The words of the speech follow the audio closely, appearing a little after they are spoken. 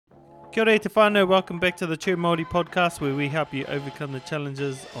Kia ora te whānau, welcome back to the True Māori podcast where we help you overcome the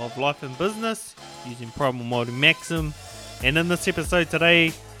challenges of life and business using primal Māori maxim. And in this episode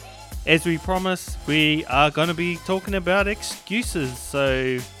today, as we promised, we are going to be talking about excuses.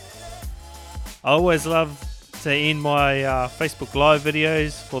 So I always love to end my Facebook Live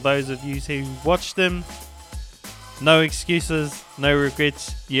videos for those of you who watch them. No excuses, no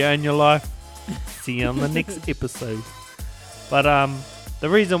regrets, you own your life. See you on the next episode. But the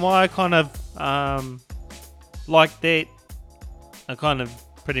reason why I kind of like that, I kind of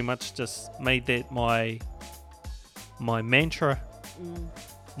pretty much just made that my mantra,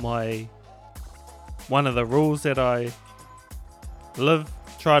 one of the rules that I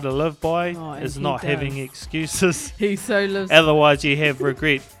try to live by is not having excuses. He so lives. Otherwise, you have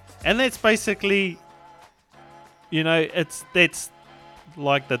regret, and that's basically, that's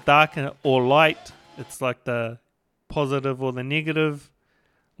like the dark or light. It's like the positive or the negative.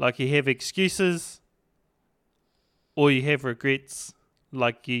 Like you have excuses or you have regrets.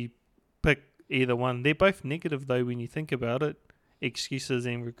 Like you pick either one. They're both negative though when you think about it. Excuses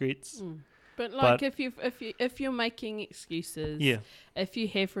and regrets. But if you're making excuses, if you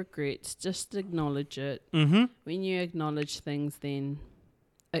have regrets, just acknowledge it. Mm-hmm. When you acknowledge things, then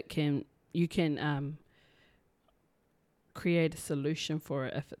you can create a solution for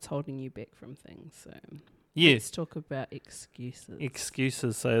it if it's holding you back from things. So let's talk about excuses.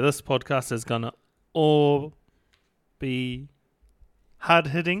 Excuses. So this podcast is gonna all be hard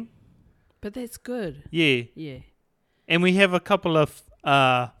hitting. But that's good. Yeah. Yeah. And we have a couple of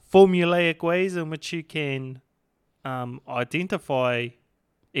formulaic ways in which you can identify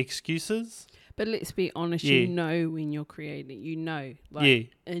excuses. But let's be honest, you know when you're creating,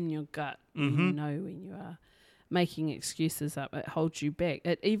 in your gut, you know when you are making excuses up, it holds you back.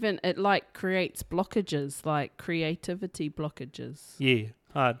 It like creates blockages, like creativity blockages. Yeah,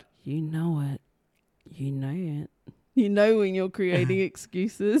 hard. You know it. You know it. You know when you're creating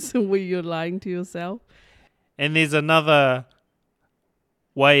excuses and when you're lying to yourself. And there's another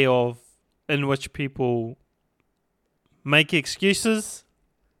way in which people make excuses,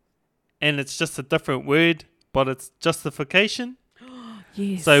 and it's just a different word, but it's justification.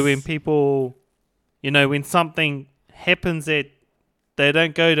 Yes. So when people, when something happens that they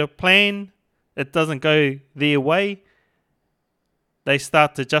don't go to plan, it doesn't go their way, they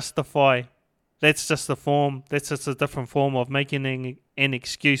start to justify. That's just a different form of making an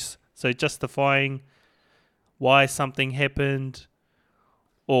excuse. So justifying why something happened,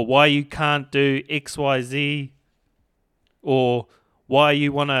 or why you can't do X, Y, Z, or why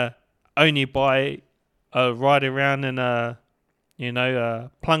you want to only buy a ride around in a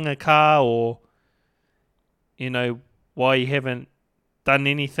plunga car, or why you haven't done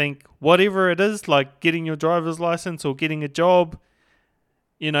anything, whatever it is, like getting your driver's license or getting a job.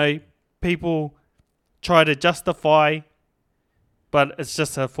 People try to justify, but it's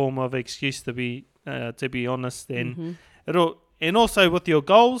just a form of excuse to be honest. And and also with your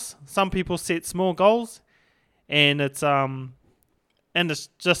goals, some people set small goals, and it's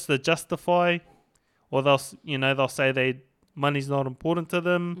just to justify, or they'll say money's not important to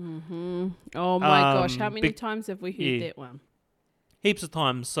them. Mm-hmm. Oh my gosh, how many times have we heard that one? Heaps of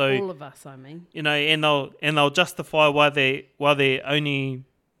times. So all of us, I mean. And they'll justify why they're only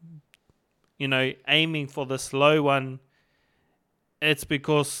aiming for this low one. It's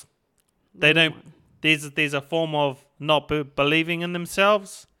because they don't. There's a form of not believing in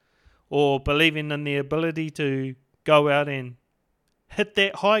themselves, or believing in their ability to go out and hit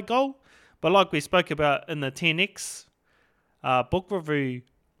that high goal. But like we spoke about in the 10X book review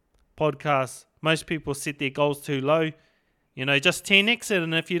podcast, most people set their goals too low. Just 10X it,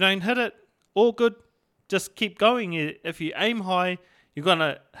 and if you don't hit it, all good. Just keep going. If you aim high, you're going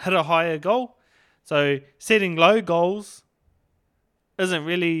to hit a higher goal. So setting low goals isn't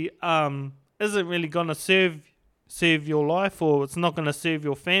really going to serve your life, or it's not going to serve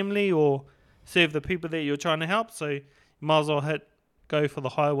your family or serve the people that you're trying to help. So you might as well go for the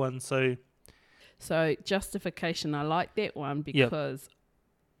high one. So justification, I like that one because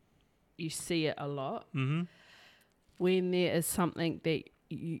you see it a lot. Mm-hmm. When there is something that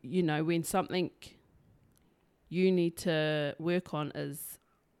when something you need to work on is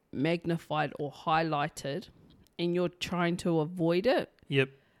magnified or highlighted, and you're trying to avoid it. Yep.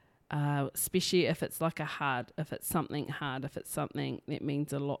 Especially if it's if it's something hard, if it's something that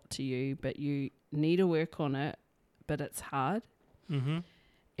means a lot to you, but you need to work on it, but it's hard. Mm-hmm.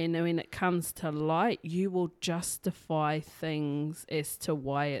 And when it comes to light, you will justify things as to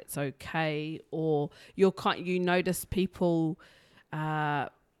why it's okay, or you notice people,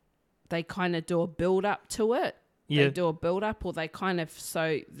 they kind of do a build up to it. They do a build up, or they kind of,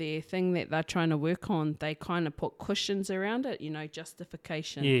 so their thing that they're trying to work on, they kind of put cushions around it,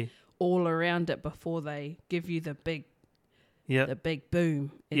 justification all around it before they give you the big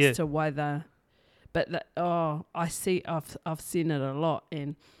boom as to why they're. But I've seen it a lot,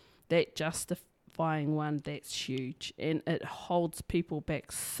 and that justifying one, that's huge, and it holds people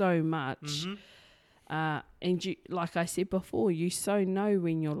back so much. Mm-hmm. And you, like I said before, you so know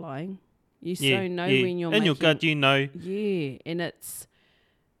when you're lying. You so know when you're in your gut, you know. Yeah, and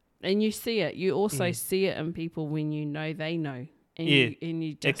you see it. You also see it in people when you know they know. And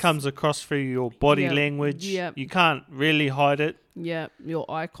you just, it comes across through your body language. Yeah. You can't really hide it. Yeah, your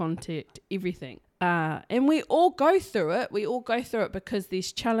eye contact, everything. And we all go through it. We all go through it because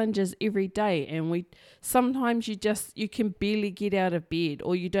there's challenges every day, and sometimes you can barely get out of bed,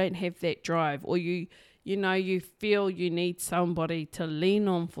 or you don't have that drive, or you feel you need somebody to lean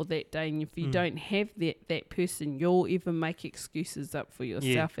on for that day, and if you don't have that person, you'll even make excuses up for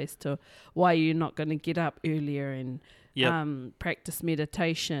yourself as to why you're not going to get up earlier and practice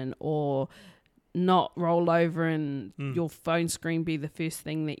meditation, or not roll over and your phone screen be the first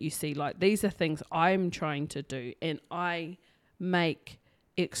thing that you see. Like, these are things I'm trying to do, and I make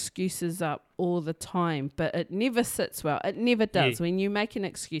excuses up all the time, but it never sits well. It never does. When you make an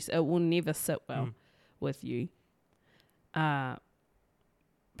excuse, it will never sit well with you. But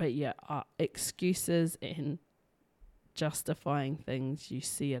excuses and justifying things, you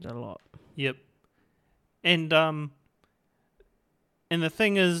see it a lot. Yep. And the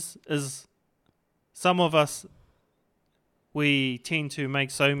thing is some of us, we tend to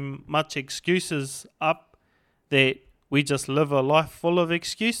make so much excuses up that we just live a life full of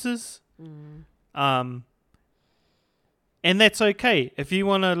excuses. And that's okay. If you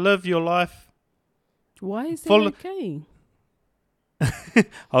want to live your life... Why is that okay?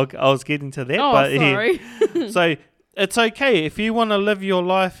 I was getting to that. Sorry. So it's okay. If you want to live your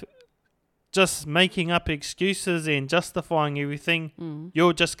life just making up excuses and justifying everything,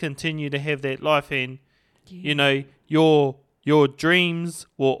 you'll just continue to have that life, and your dreams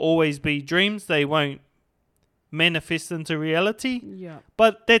will always be dreams. They won't manifest into reality. Yeah.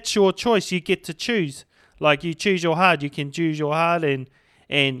 But that's your choice. You get to choose. Like, you choose your heart. You can choose your heart and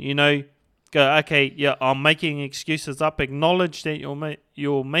go, okay, I'm making excuses up. Acknowledge that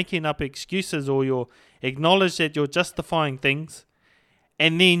you're making up excuses, or you acknowledge that you're justifying things.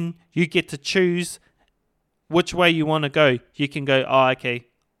 And then you get to choose which way you want to go. You can go, okay,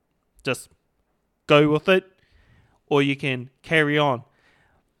 just go with it, or you can carry on.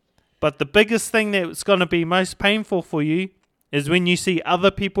 But the biggest thing that's going to be most painful for you is when you see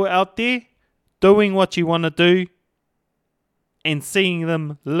other people out there doing what you want to do and seeing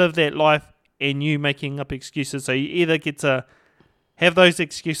them live that life, and you making up excuses. So you either get to have those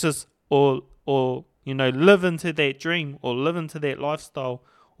excuses or live into that dream, or live into that lifestyle,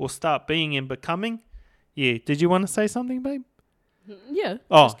 or start being and becoming. Yeah. Did you want to say something, babe? Yeah.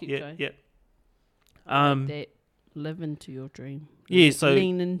 Oh, yeah. That live into your dream. Yeah. So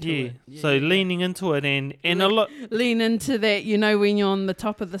lean into it. Yeah, so leaning into it and a lot. Lean into that. When you're on the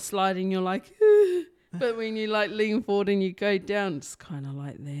top of the slide and you're like, but when you lean forward and you go down, it's kind of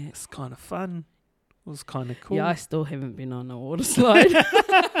like that. It's kind of fun. It was kind of cool. Yeah, I still haven't been on a water slide.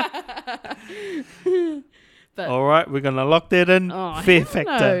 But all right, we're going to lock that in. Fear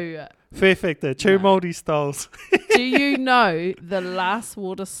factor. No. Fear factor. True Māori styles. Do you know the last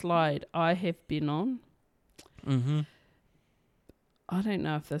water slide I have been on? Mm-hmm. I don't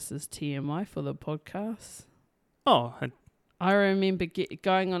know if this is TMI for the podcast. Oh. I remember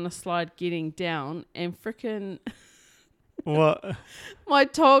going on a slide, getting down, and frickin' what? My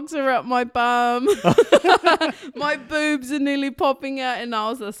togs are up my bum. My boobs are nearly popping out, and I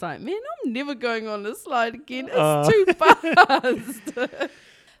was just like, man, I'm never going on this slide again. It's too fast.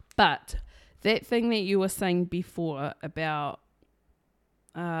 But that thing that you were saying before about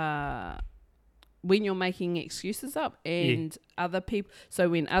when you're making excuses up and other people, so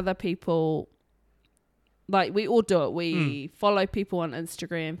when other people, like, we all do it. We follow people on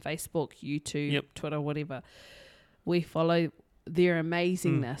Instagram, Facebook, YouTube, Twitter, whatever. We follow their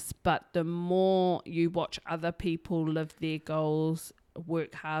amazingness, but the more you watch other people live their goals,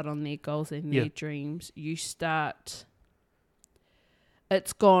 work hard on their goals and their dreams, you start.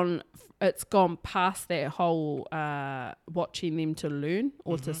 It's gone past that whole watching them to learn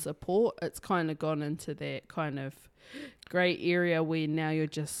or to support. It's kind of gone into that kind of grey area where now you're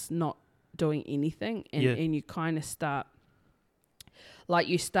just not doing anything, and you kind of start. like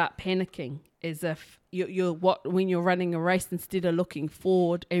you start panicking as if when you're running a race, instead of looking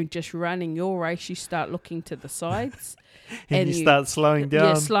forward and just running your race, you start looking to the sides. and you start slowing down.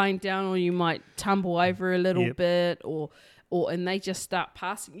 Yeah, slowing down, or you might tumble over a little bit, and they just start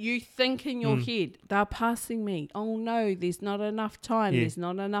passing. You think in your head, they're passing me. Oh no, there's not enough time. There's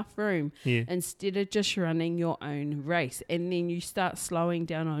not enough room. Instead of just running your own race. And then you start slowing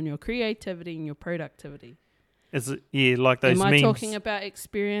down on your creativity and your productivity. Is it, like those memes. Am I talking about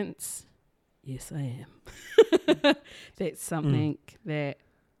experience? Yes, I am. That's something that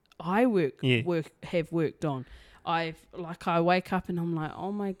I have worked on. I wake up and I'm like,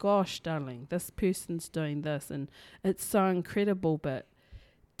 oh my gosh, darling, this person's doing this, and it's so incredible, but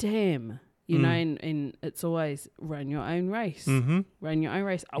damn, you know, and it's always run your own race. Run your own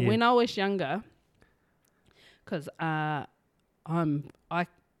race. When I was younger, because my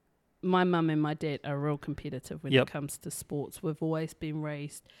mum and my dad are real competitive when it comes to sports. We've always been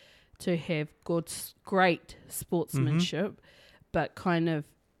raised to have great sportsmanship, but kind of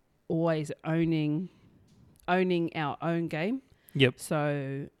always owning our own game. Yep.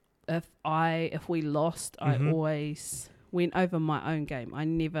 So if we lost, I always went over my own game. I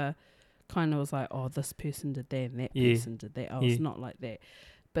never kind of was like, oh, this person did that and that person did that. I was not like that.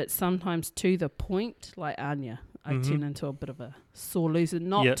 But sometimes to the point, like Anya, I turn into a bit of a sore loser,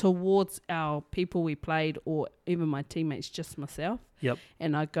 not towards our people we played or even my teammates, just myself. Yep.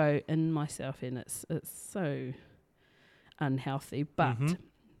 And I go in myself, and it's so unhealthy. But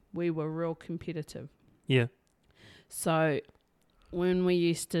we were real competitive. Yeah. So when we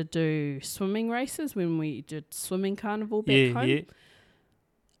used to do swimming races, when we did swimming carnival back home,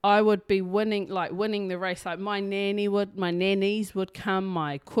 I would be winning the race. Like my nannies would come,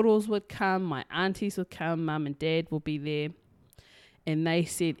 my kuros would come, my aunties would come, mum and dad will be there. And they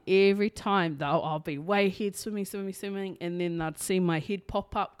said every time I'll be way ahead swimming. And then they'd see my head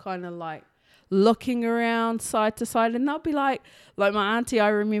pop up kind of like looking around side to side. And they'll be like my auntie, I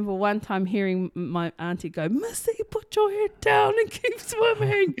remember one time hearing my auntie go, Missy, put your head down and keep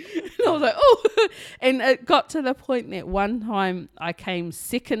swimming. And I was like, oh. And it got to the point that one time I came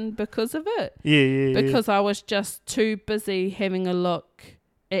second because of it. Because I was just too busy having a look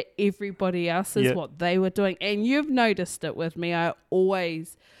at everybody else's, what they were doing. And you've noticed it with me. I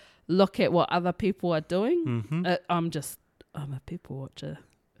always look at what other people are doing. I'm a people watcher.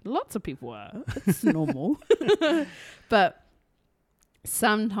 Lots of people are. It's normal. But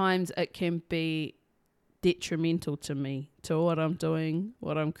sometimes it can be detrimental to me, to what I'm doing,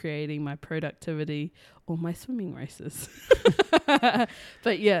 what I'm creating, my productivity, or my swimming races.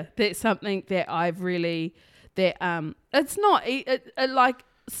 But yeah, that's something that I've really, it's not, like,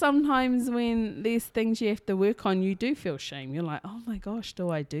 sometimes when there's things you have to work on, you do feel shame. You're like, oh my gosh, do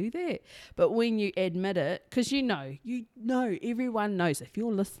I do that? But when you admit it, because you know, everyone knows. If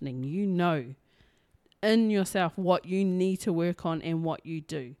you're listening, you know in yourself what you need to work on and what you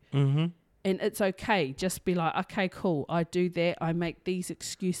do. And it's okay. Just be like, okay, cool. I do that. I make these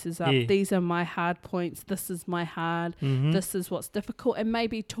excuses up. These are my hard points. This is my hard. This is what's difficult. And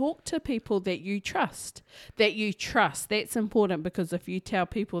maybe talk to people that you trust. That's important, because if you tell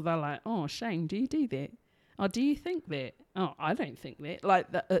people, they're like, oh, Shane, do you do that? Oh, do you think that? Oh, I don't think that. Like,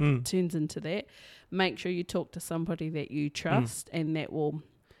 it turns into that. Make sure you talk to somebody that you trust and that will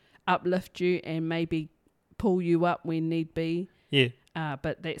uplift you and maybe pull you up when need be. Yeah.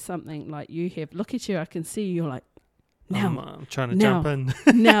 But that's something like you have. Look at you. I can see you're like, now. I'm trying to jump in.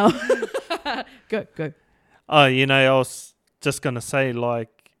 Now. Go. Oh, I was just going to say,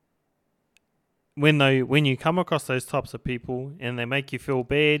 like, when you come across those types of people and they make you feel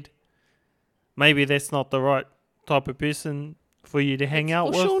bad, maybe that's not the right type of person for you to hang out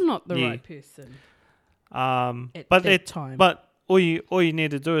with. For sure not the right person. At that time. But all you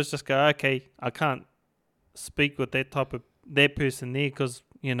need to do is just go, okay, I can't speak with that person there, because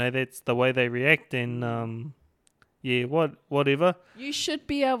that's the way they react, and whatever. You should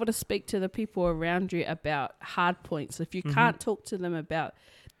be able to speak to the people around you about hard points. If you can't talk to them about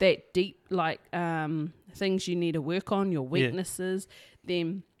that deep, like things you need to work on, your weaknesses,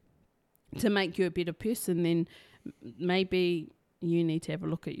 then to make you a better person, then maybe you need to have a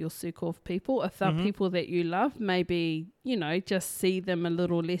look at your circle of people. If they're people that you love, maybe just see them a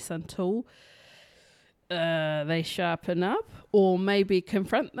little less until they sharpen up, or maybe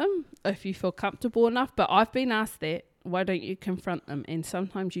confront them if you feel comfortable enough. But I've been asked that, why don't you confront them? And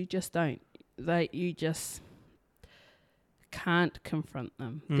sometimes you just don't. You just can't confront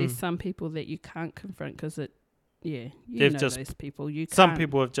them. There's some people that you can't confront because those people. Some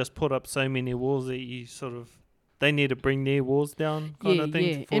people have just put up so many walls that they need to bring their walls down kind of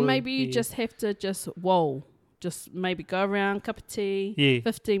thing. And maybe you just have to just maybe go around, cup of tea, Yeah.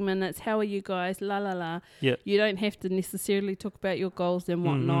 15 minutes. How are you guys? La la la. Yeah. You don't have to necessarily talk about your goals and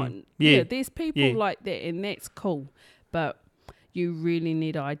whatnot. Yeah. There's people like that, and that's cool. But you really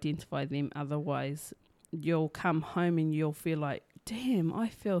need to identify them. Otherwise, you'll come home and you'll feel like, damn, I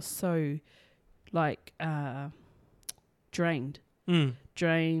feel so like drained.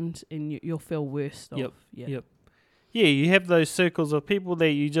 Drained, and you'll feel worse off. Yep. Yeah, you have those circles of people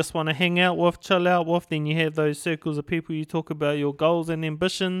that you just want to hang out with, chill out with. Then you have those circles of people you talk about your goals and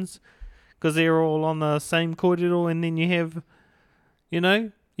ambitions because they're all on the same corridor. And then you have, you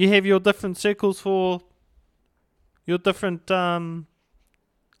have your different circles for your different, goals,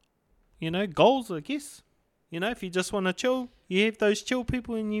 I guess. If you just want to chill, you have those chill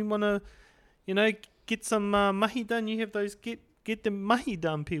people, and you want to, get some mahi done. You have those get the mahi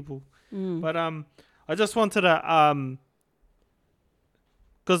done people. But I just wanted to,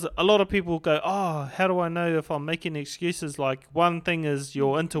 because a lot of people go, oh, how do I know if I'm making excuses? Like, one thing is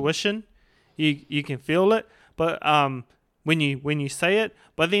your intuition, you can feel it, but when you say it,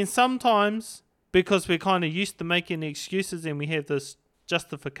 but then sometimes because we're kind of used to making excuses and we have this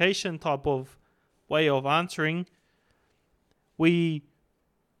justification type of way of answering,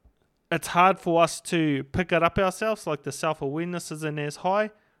 it's hard for us to pick it up ourselves. Like, the self-awareness isn't as high,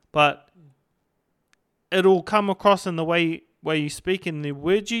 but it'll come across in the way you speak and the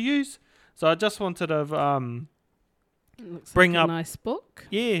words you use. So I just wanted to bring like up a nice book.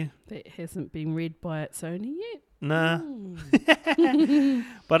 Yeah, that hasn't been read by its owner yet. Nah.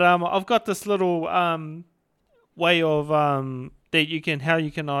 But I've got this little way of how you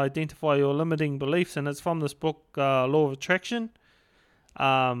can identify your limiting beliefs, and it's from this book, Law of Attraction,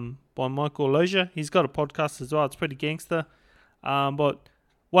 by Michael Lozier. He's got a podcast as well. It's pretty gangster. But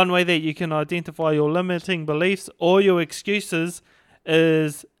one way that you can identify your limiting beliefs or your excuses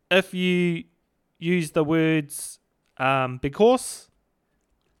is if you use the words because,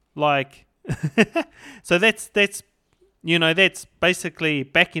 like, so that's basically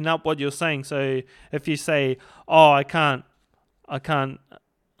backing up what you're saying. So if you say, oh, I can't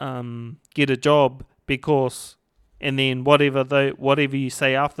get a job because, and then whatever you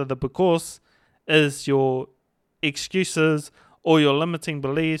say after the because is your excuses or your limiting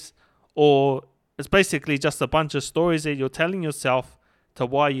beliefs, or it's basically just a bunch of stories that you're telling yourself to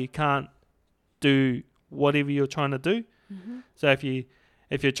why you can't do whatever you're trying to do. So if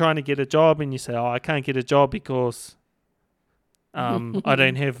you're trying to get a job and you say, oh, I can't get a job because I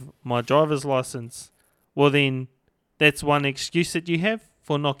don't have my driver's license, well, then that's one excuse that you have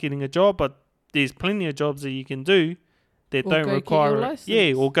for not getting a job. But there's plenty of jobs that you can do that don't require it.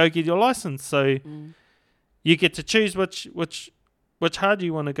 Yeah, or go get your license. So you get to choose which hard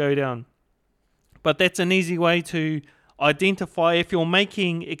you want to go down. But that's an easy way to identify if you're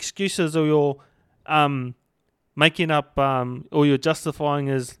making excuses or you're making up or you're justifying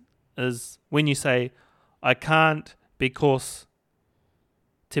is when you say, I can't because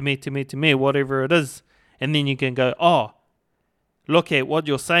to me, whatever it is. And then you can go, oh, look at what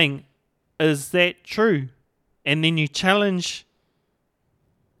you're saying. Is that true? And then you challenge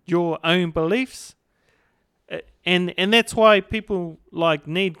your own beliefs. And that's why people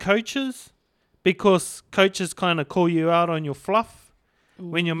need coaches, because coaches kind of call you out on your fluff.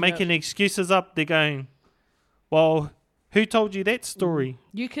 When you're making excuses up, they're going, well, who told you that story?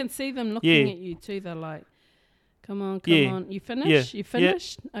 You can see them looking at you too. They're like, come on. You finished? You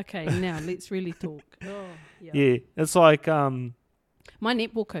finished? Okay, now let's really talk. Yeah, it's like... my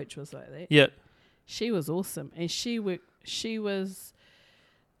netball coach was like that. Yeah. She was awesome. And she was...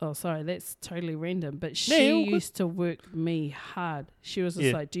 Oh, sorry, that's totally random. But she used to work me hard. She was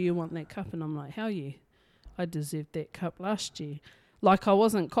just like, do you want that cup? And I'm like, hell yeah. I deserved that cup last year. Like, I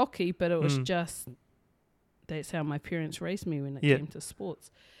wasn't cocky, but it was just... That's how my parents raised me when it came to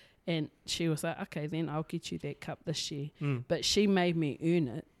sports. And she was like, okay, then I'll get you that cup this year. But she made me earn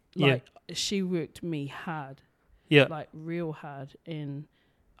it. Like, she worked me hard. Yeah. Like, real hard. And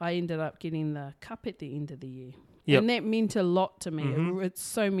I ended up getting the cup at the end of the year. And that meant a lot to me. It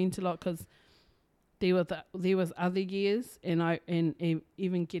so meant a lot because there was other years, and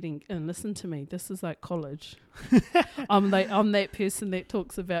even getting, and listen to me, this is like college. I'm that person that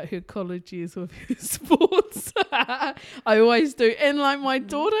talks about her college years with her sports. I always do. And like my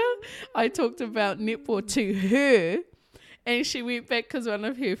daughter, I talked about netball to her, and she went back because one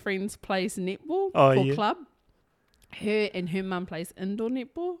of her friends plays netball for club. Her and her mum plays indoor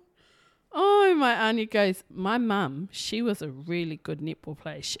netball. Oh, my auntie goes, my mum, she was a really good netball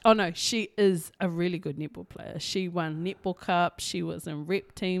player. She is a really good netball player. She won netball cup. She was in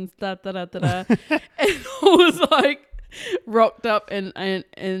rep teams, And I was like, rocked up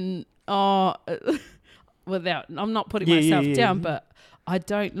and I'm not putting myself down, but I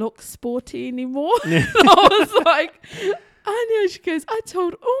don't look sporty anymore. I was like, Anya, she goes, I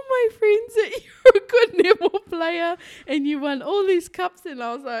told all my friends that you're a good netball player and you won all these cups. And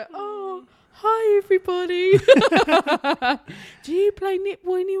I was like, oh, hi, everybody. Do you play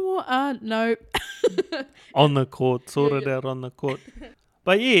netball anymore? No. On the court, sorted out on the court.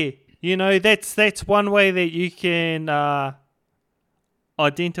 But yeah, you know, that's one way that you can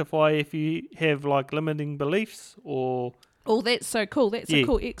identify if you have like limiting beliefs or... Oh, that's so cool. That's a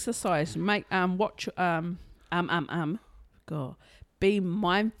cool exercise. Make God, be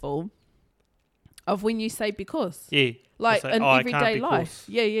mindful of when you say because. Yeah. Like say, in everyday life.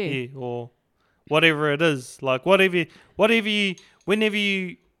 Yeah. Or whatever it is. Like whenever you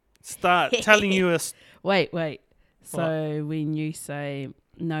start telling you a... Wait. So when you say,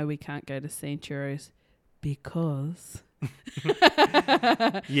 no, we can't go to Sanchero's because...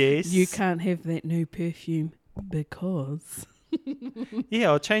 Yes. You can't have that new perfume because...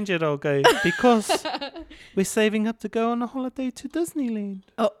 Yeah, I'll change it. I'll go, because we're saving up to go on a holiday to Disneyland.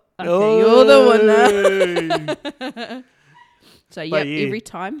 Oh, okay, you're the winner. So, every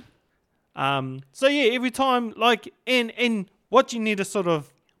time. Every time, like, and what you need to sort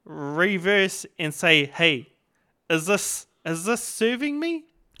of reverse and say, hey, is this serving me?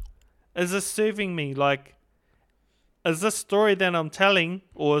 Is this serving me? Like, is this story that I'm telling,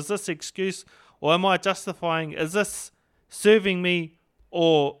 or is this excuse, or am I justifying, is this serving me,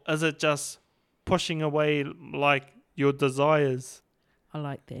 or is it just pushing away like your desires? I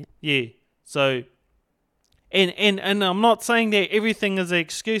like that. Yeah. So, and I'm not saying that everything is an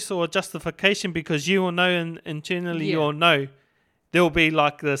excuse or a justification, because you will know internally you'll know there'll be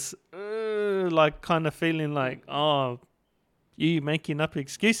like this like kind of feeling like, oh, you making up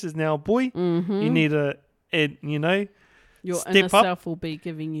excuses now, boy. Mm-hmm. You need to, you know, your step inner up. self will be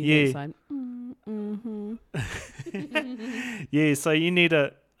giving you that same. Mm-hmm. Yeah, so you need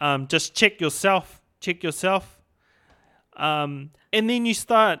to just check yourself, and then you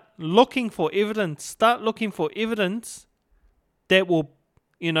start looking for evidence that will,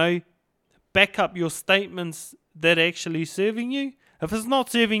 you know, back up your statements that are actually serving you. If it's not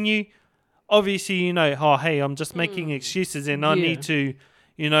serving you, obviously, you know, oh, hey, I'm just making excuses and I need to,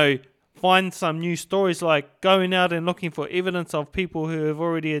 you know, find some new stories, like going out and looking for evidence of people who have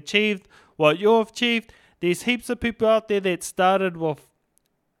already achieved what you've achieved. There's heaps of people out there that started with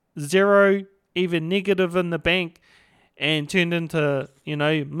zero, even negative in the bank, and turned into, you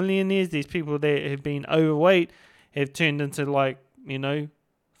know, millionaires. There's people that have been overweight, have turned into, like, you know,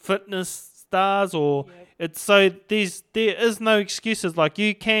 fitness stars, or it's so there is no excuses. Like,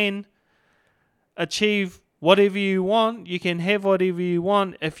 you can achieve whatever you want, you can have whatever you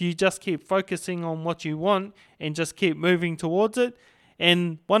want if you just keep focusing on what you want and just keep moving towards it.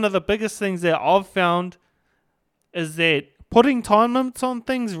 And one of the biggest things that I've found is that putting time limits on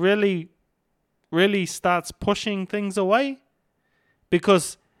things really starts pushing things away,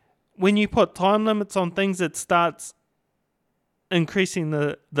 because when you put time limits on things, it starts increasing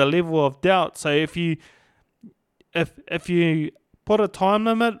the level of doubt. So if you put a time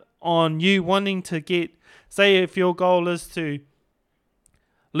limit on you wanting to get, say if your goal is to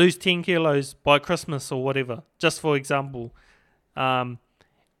lose 10 kilos by Christmas or whatever, just for example, and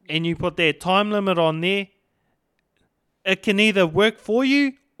you put that time limit on there, it can either work for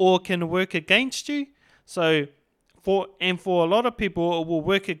you or can work against you. So for a lot of people, it will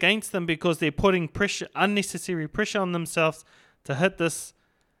work against them because they're putting unnecessary pressure on themselves to hit this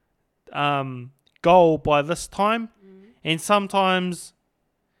goal by this time. And sometimes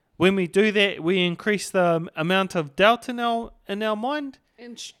when we do that, we increase the amount of doubt in our mind,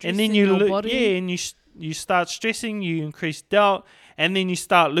 and then you start stressing, you increase doubt, and then you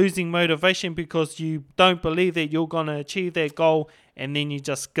start losing motivation because you don't believe that you're going to achieve that goal, and then you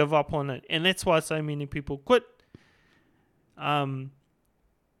just give up on it. And that's why so many people quit. Why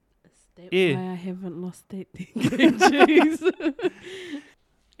I haven't lost that thing.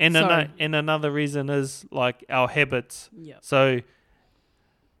 And another reason is like our habits. Yep. So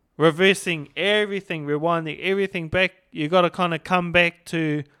reversing everything, rewinding everything back, you got to kind of come back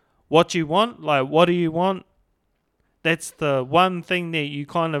to what you want. Like, what do you want? That's the one thing that you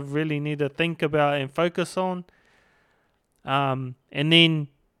kind of really need to think about and focus on. And then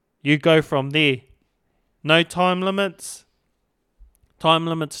you go from there. No time limits. Time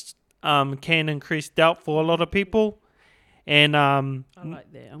limits can increase doubt for a lot of people. And I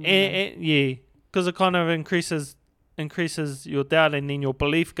like that. because it kind of increases your doubt, and then your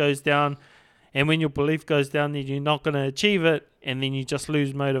belief goes down. And when your belief goes down, then you're not going to achieve it, and then you just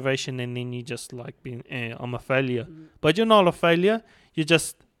lose motivation, and then you just like I'm a failure. But you're not a failure. You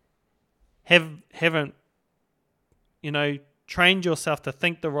just haven't trained yourself to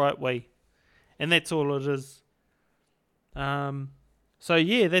think the right way. And that's all it is. So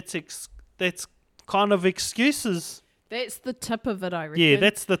yeah, that's kind of excuses. That's the tip of it, I reckon. Yeah,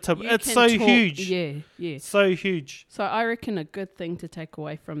 that's the tip. It's so huge. Yeah. So huge. So I reckon a good thing to take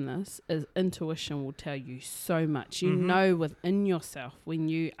away from this is intuition will tell you so much. You know within yourself when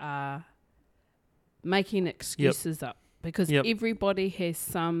you are making excuses up, because everybody has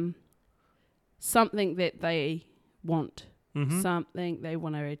something that they want, something they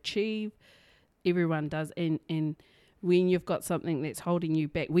want to achieve. Everyone does, and when you've got something that's holding you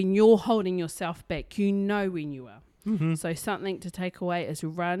back, when you're holding yourself back, you know when you are. So something to take away is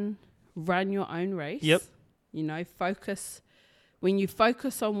run your own race. Focus. When you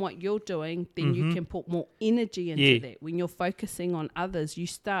focus on what you're doing, then you can put more energy into that. When you're focusing on others, you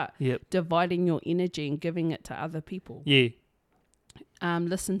start dividing your energy and giving it to other people.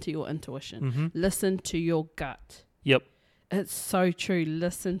 Listen to your intuition. Listen to your gut. It's so true.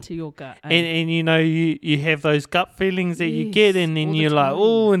 Listen to your gut. And you have those gut feelings that you get, and then you're like,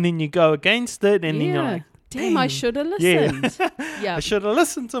 oh, and then you go against it, and then you're like, damn, I should have listened. I should have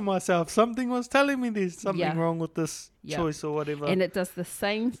listened to myself. Something was telling me there's something wrong with this choice or whatever. And it does the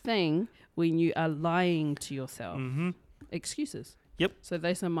same thing when you are lying to yourself. Excuses. So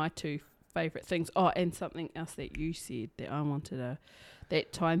those are my two favourite things. Oh, and something else that you said that I wanted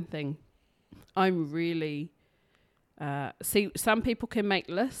that time thing. I'm really... see, some people can make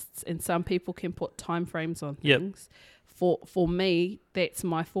lists and some people can put time frames on things. For me, that's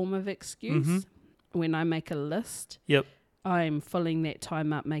my form of excuse. When I make a list, I'm filling that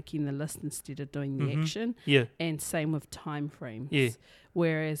time up making the list instead of doing the action. And same with time frames.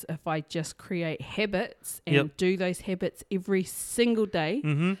 Whereas if I just create habits and do those habits every single day,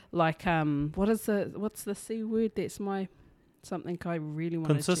 like what's the C word? That's something I really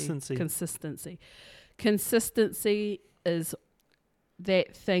want to achieve. Consistency is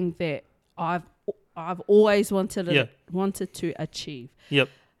that thing that I've always wanted to achieve.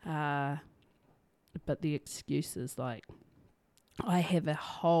 But the excuses, like I have a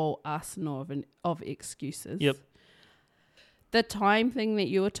whole arsenal of excuses. The time thing that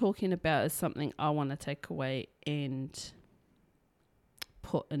you were talking about is something I want to take away and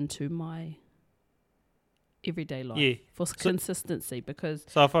put into my everyday life for consistency. Because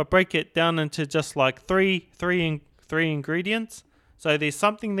so if I break it down into just like three ingredients, so there's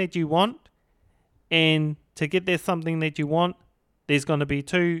something that you want, and to get there something that you want, there's going to be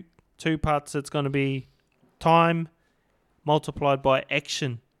two parts. It's going to be time multiplied by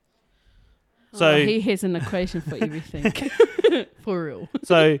action. So he has an equation for everything. For real.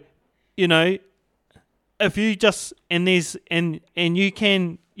 So, if you just and you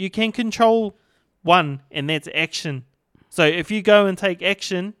can control one, and that's action. So if you go and take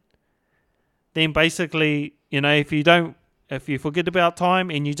action, then basically, if you forget about time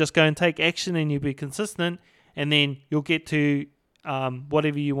and you just go and take action and you be consistent, and then you'll get to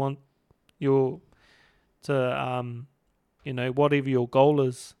whatever you want whatever your goal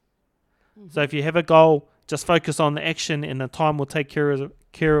is. So if you have a goal, just focus on the action, and the time will take care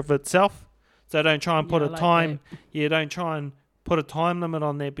of itself. So don't try and put don't try and put a time limit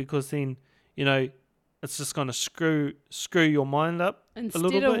on there, because then it's just going to screw your mind up a little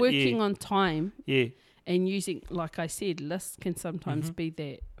bit. Instead of working on time and using, like I said, lists can sometimes be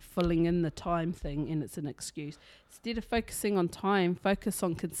that filling in the time thing, and it's an excuse. Instead of focusing on time, focus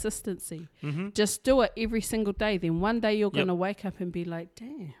on consistency. Just do it every single day. Then one day you're going to wake up and be like,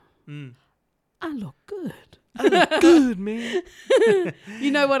 damn, I look good. I look good, man.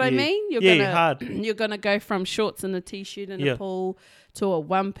 You know what I mean? You're gonna go from shorts and a t-shirt in a pool to a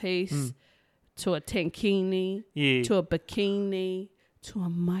one piece to a tankini to a bikini to a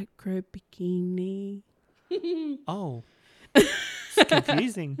micro bikini. Oh, it's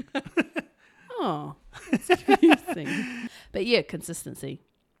confusing. It's confusing. But yeah, consistency.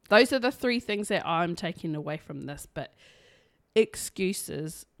 Those are the three things that I'm taking away from this. But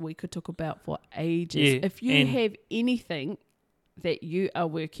excuses we could talk about for ages. If you have anything that you are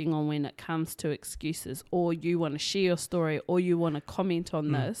working on when it comes to excuses, or you want to share your story, or you want to comment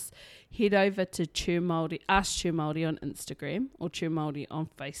on this, head over to Chur Māori, Ask Chur Māori on Instagram or Chur Māori on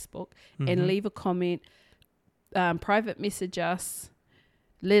Facebook, and leave a comment, private message us,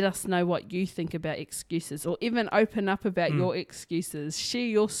 let us know what you think about excuses, or even open up about your excuses. Share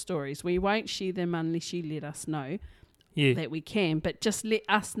your stories. We won't share them unless you let us know that we can, but just let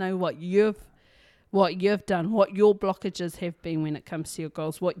us know what you've done, what your blockages have been when it comes to your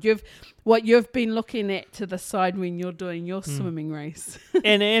goals, what you've been looking at to the side when you're doing your swimming race.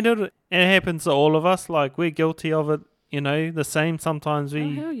 and it happens to all of us. Like, we're guilty of it, the same. Sometimes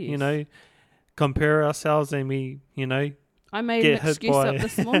we, compare ourselves and we, I made an excuse up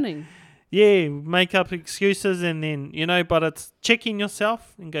this morning. Yeah, make up excuses and then, but it's checking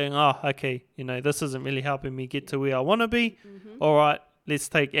yourself and going, oh, okay, this isn't really helping me get to where I want to be. Mm-hmm. All right, let's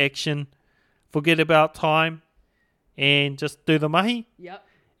take action. Forget about time and just do the mahi. Yep.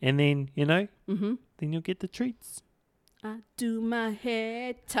 And then, mm-hmm. then you'll get the treats. I do my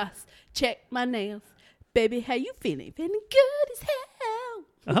hair, toss, check my nails. Baby, how you feeling? Feeling good as hell.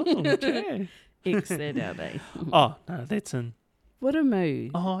 Oh, okay. XZLA. Oh, no, that's in. What a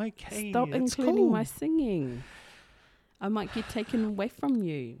mood. Oh, okay. Stop that's including cool. my singing. I might get taken away from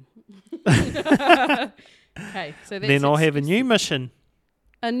you. Okay, so that's then I'll have a new mission.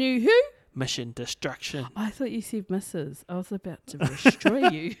 A new who? Mission destruction. I thought you said Mrs. I was about to destroy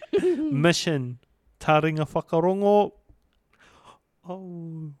you. Mission taringa whakarongo.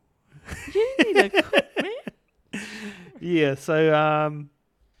 Oh. You need a cook, man. Yeah, so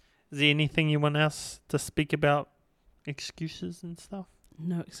is there anything you want us to speak about? Excuses and stuff?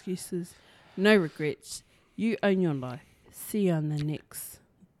 No excuses. No regrets. You own your life. See you on the next.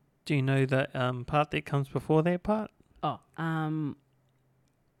 Do you know that part that comes before that part? Oh,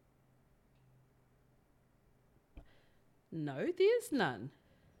 no, there's none.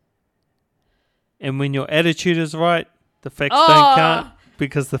 And when your attitude is right, the facts don't count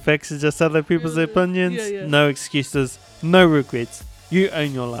because the facts are just other people's opinions. Yeah. No excuses, no regrets. You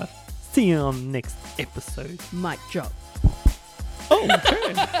own your life. See you on the next episode. Mic drop. Oh,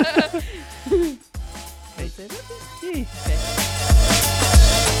 okay.